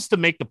Bulls to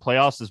make the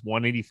playoffs is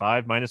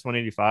 185, minus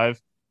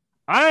 185.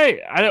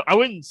 I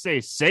wouldn't say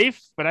safe,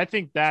 but I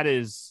think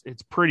it's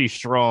pretty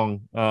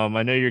strong.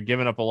 I know you're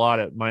giving up a lot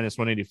at minus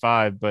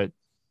 185, but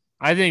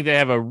I think they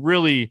have a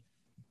really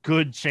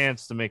good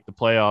chance to make the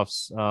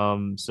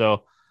playoffs.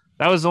 So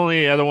that was the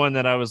only other one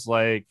that I was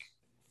like,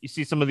 you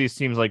see some of these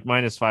teams like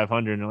minus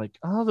 500 and they're like,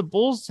 oh, the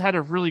Bulls had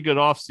a really good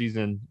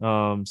offseason.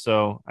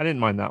 So I didn't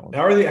mind that one.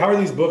 How are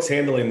these books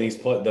handling these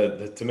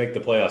to make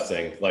the playoffs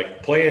thing?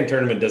 Like play-in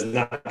tournament does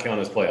not count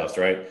as playoffs,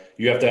 right?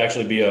 You have to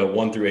actually be a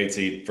 1 through 8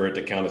 seed for it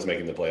to count as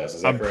making the playoffs.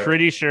 Is that correct? I'm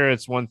pretty sure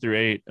it's 1 through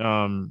 8.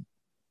 I'm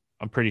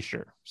pretty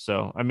sure.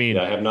 So, I mean,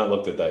 I have not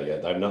looked at that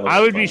yet.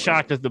 I would be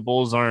shocked if the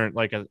Bulls aren't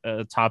like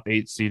a top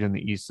 8 seed in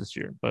the East this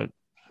year, but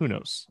who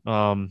knows?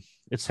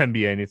 It's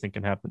NBA, anything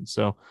can happen.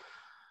 So,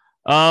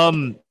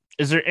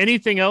 is there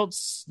anything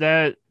else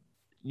that,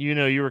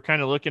 you were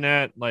kind of looking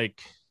at? Like,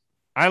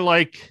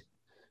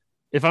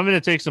 if I'm going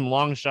to take some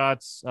long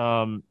shots,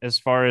 as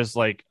far as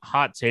like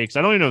hot takes,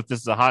 I don't even know if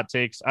this is a hot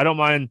takes. I don't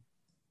mind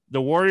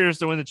the Warriors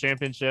to win the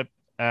championship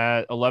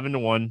at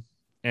 11-1.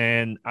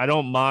 And I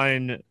don't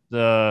mind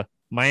the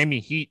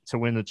Miami Heat to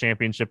win the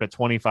championship at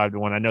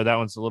 25-1. I know that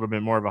one's a little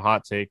bit more of a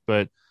hot take,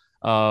 but,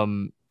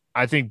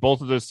 I think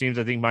both of those teams,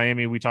 I think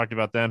Miami, we talked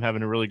about them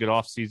having a really good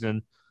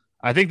offseason.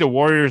 I think the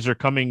Warriors are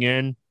coming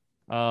in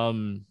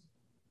to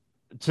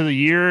the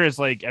year is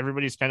like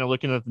everybody's kind of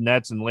looking at the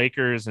Nets and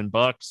Lakers and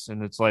Bucks,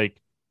 and it's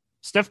like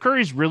Steph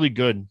Curry's really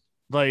good.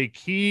 Like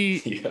he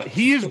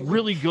is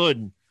really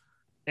good.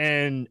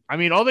 And I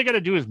mean, all they got to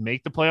do is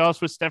make the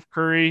playoffs with Steph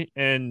Curry.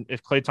 And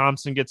if Klay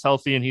Thompson gets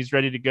healthy and he's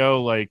ready to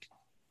go, like,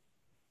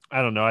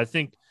 I don't know. I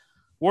think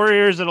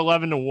Warriors at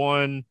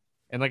 11-1.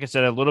 And like I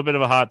said, a little bit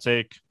of a hot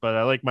take, but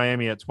I like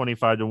Miami at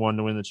 25-1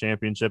 to win the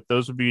championship.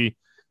 Those would be,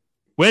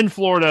 when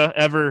Florida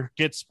ever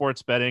gets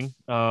sports betting,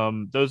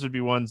 those would be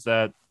ones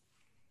that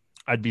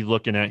I'd be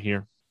looking at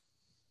here.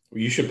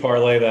 You should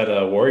parlay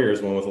that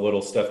Warriors one with a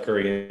little Steph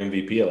Curry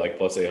MVP at like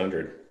plus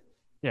 800.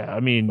 Yeah, I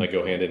mean, might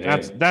go hand in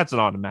hand. That's an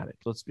automatic.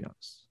 Let's be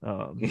honest.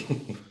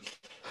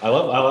 I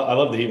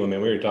love the Heat one, man.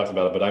 We already talked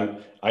about it,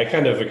 but I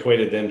kind of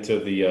equated them to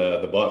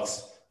the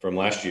Bucks from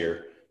last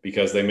year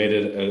because they made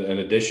it an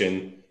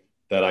addition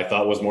that I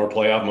thought was more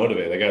playoff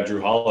motivated. They got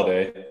Drew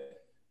Holiday,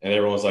 and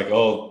everyone was like,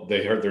 oh,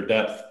 they hurt their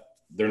depth.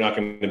 They're not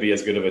going to be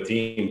as good of a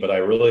team. But I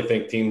really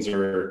think teams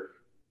are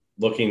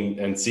looking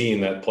and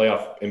seeing that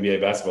playoff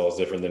NBA basketball is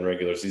different than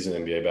regular season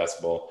NBA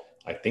basketball.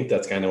 I think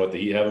that's kind of what the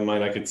Heat have in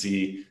mind. I could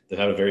see them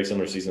have a very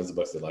similar season as the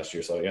Bucks did last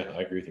year. So, yeah,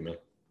 I agree with you, man.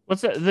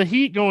 What's that? The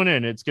Heat going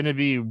in, it's going to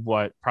be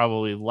what?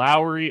 Probably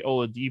Lowry,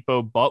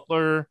 Oladipo,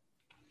 Butler.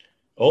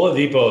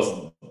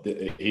 Oladipo's,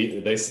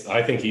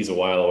 I think he's a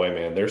while away,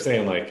 man. They're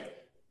saying like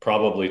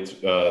probably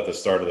the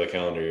start of the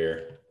calendar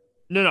year.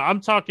 No,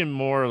 I'm talking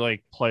more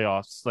like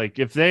playoffs. Like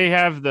if they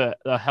have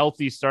a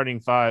healthy starting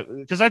five,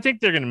 because I think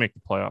they're going to make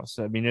the playoffs.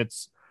 I mean,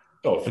 it's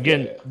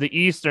the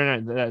East are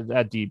not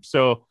that deep.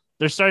 So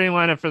their starting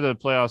lineup for the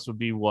playoffs would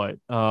be what?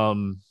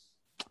 Lowry.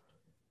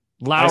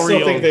 I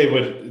still think they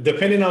would,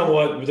 depending on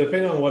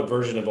what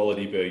version of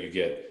Oladipo you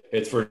get.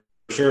 It's for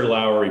sure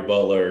Lowry,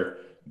 Butler,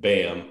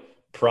 Bam,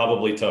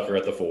 probably Tucker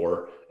at the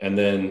 4, and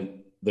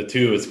then the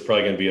 2 is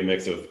probably going to be a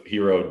mix of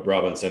Hero,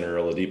 Robinson, or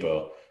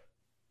Oladipo.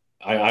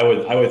 I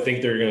would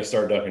think they're going to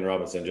start Duncan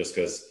Robinson just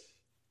because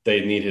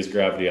they need his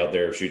gravity out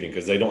there of shooting,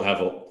 because they don't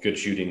have a good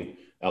shooting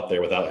out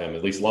there without him.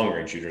 At least long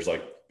range shooters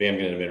like Bam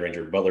can hit a mid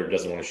ranger. Butler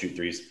doesn't want to shoot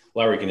threes.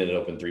 Lowry can hit an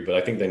open 3, but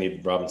I think they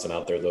need Robinson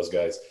out there. Those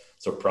guys.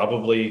 So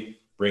probably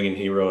bringing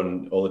Hero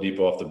and Oladipo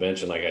off the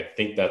bench, and like I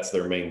think that's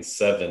their main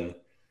 7,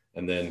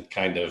 and then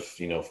kind of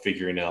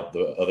figuring out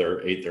the other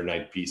 8th or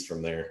 9th piece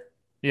from there.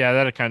 Yeah,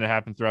 that'll kind of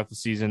happen throughout the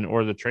season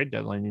or the trade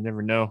deadline. You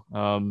never know.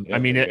 I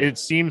mean, it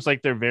seems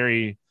like they're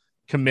very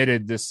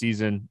committed this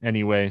season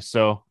anyway.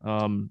 So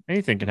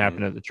anything can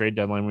happen at the trade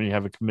deadline when you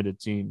have a committed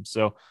team.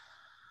 So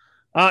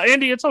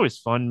Andy, it's always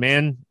fun,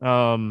 man.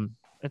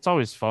 It's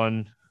always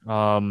fun.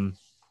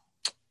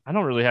 I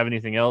don't really have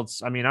anything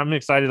else. I mean, I'm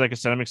excited. Like I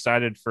said, I'm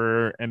excited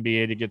for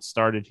NBA to get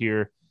started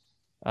here.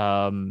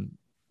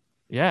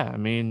 Yeah, I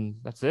mean,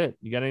 that's it.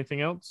 You got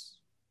anything else?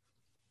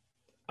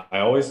 I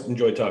always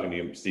enjoy talking to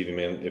you, Stevie,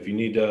 man. If you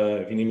need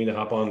me to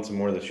hop on some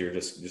more this year,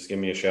 just give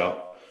me a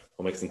shout.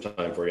 I'll make some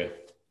time for you.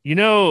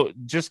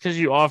 Just because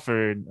you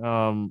offered,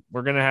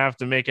 we're going to have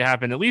to make it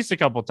happen at least a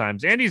couple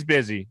times. Andy's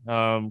busy.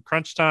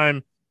 Crunch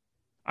time.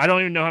 I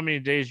don't even know how many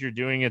days you're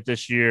doing it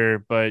this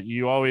year, but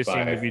you always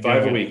seem to be doing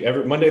 5 a week,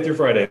 every Monday through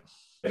Friday.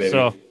 Baby.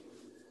 So,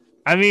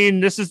 I mean,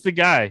 this is the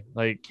guy.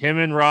 Like him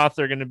and Roth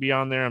are going to be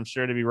on there. I'm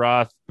sure to be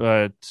Roth,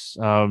 but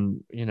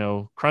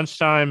crunch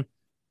time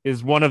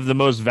is one of the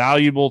most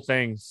valuable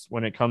things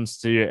when it comes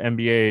to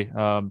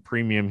NBA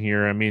premium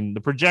here. I mean,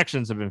 the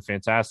projections have been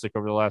fantastic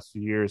over the last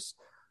few years.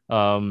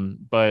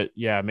 But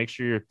yeah, make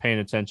sure you're paying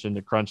attention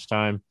to crunch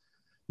time.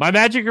 My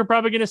Magic are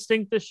probably going to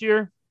stink this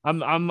year.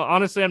 I'm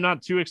honestly, I'm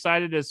not too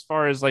excited as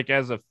far as like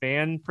as a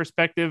fan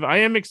perspective.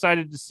 I am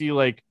excited to see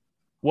like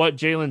what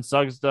Jalen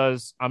Suggs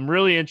does. I'm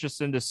really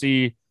interested to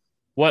see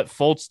what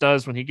Fultz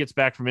does when he gets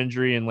back from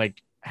injury, and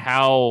like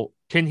how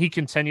can he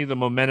continue the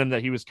momentum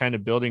that he was kind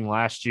of building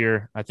last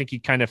year. I think he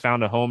kind of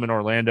found a home in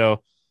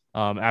Orlando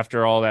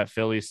after all that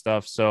Philly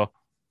stuff. So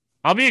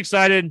I'll be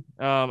excited.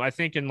 I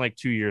think in like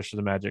 2 years for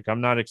the Magic. I'm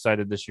not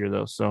excited this year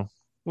though. So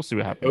we'll see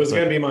what happens. It was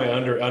going to be my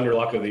under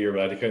lock of the year,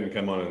 but I couldn't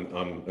come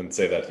on and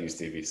say that to you,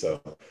 Stevie.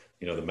 So,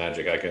 the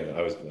Magic,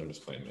 I'm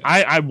just playing. Man.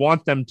 I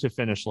want them to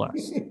finish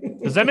last.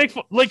 Does that make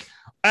like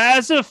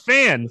as a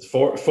fan?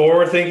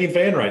 Forward thinking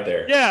fan right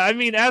there. Yeah. I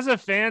mean, as a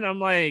fan, I'm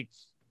like,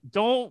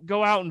 don't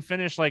go out and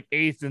finish like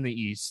 8th in the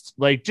East.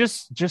 Like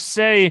just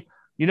say,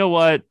 you know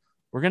what?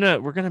 We're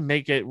gonna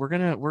make it. We're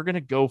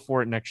gonna go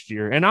for it next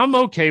year, and I'm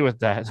okay with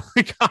that.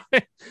 Like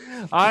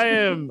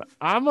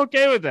I'm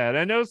okay with that.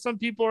 I know some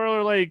people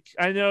are like,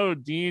 I know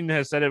Dean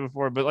has said it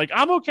before, but like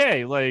I'm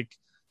okay. Like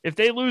if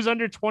they lose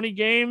under 20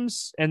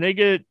 games and they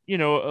get a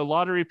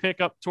lottery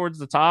pick up towards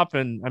the top,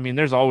 and I mean,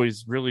 there's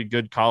always really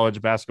good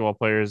college basketball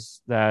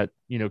players that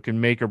can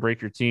make or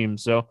break your team.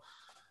 So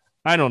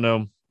I don't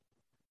know.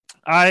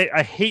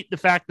 I hate the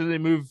fact that they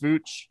moved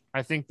Vooch.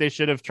 I think they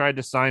should have tried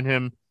to sign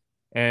him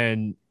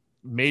and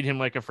made him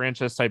like a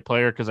franchise type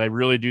player, because I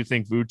really do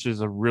think Vooch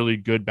is a really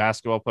good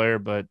basketball player.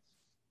 But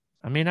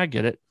I mean, I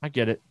get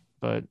it.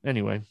 But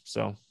anyway,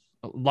 so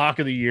lock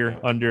of the year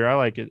under. I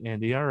like it,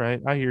 Andy. All right,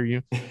 I hear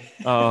you.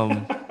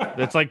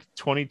 That's like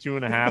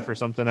 22.5 or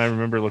something. I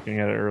remember looking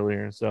at it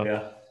earlier.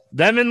 So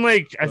them in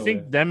like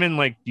them in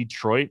like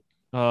Detroit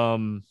are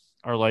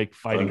like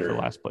fighting for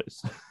last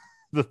place.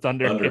 The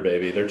Thunder,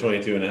 baby. They're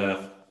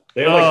 22.5.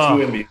 They have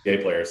like 2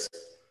 NBA players.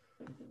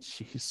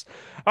 Jeez.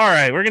 All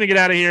right, we're gonna get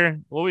out of here.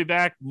 We'll be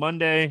back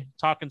Monday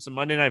talking some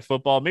Monday Night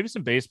Football, maybe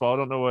some baseball. I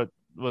don't know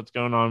what's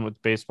going on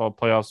with baseball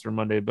playoffs for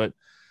Monday, but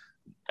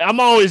I'm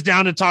always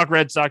down to talk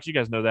Red Sox. You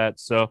guys know that.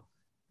 So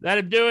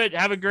that'll do it.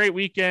 Have a great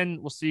weekend.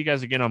 We'll see you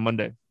guys again on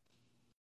Monday.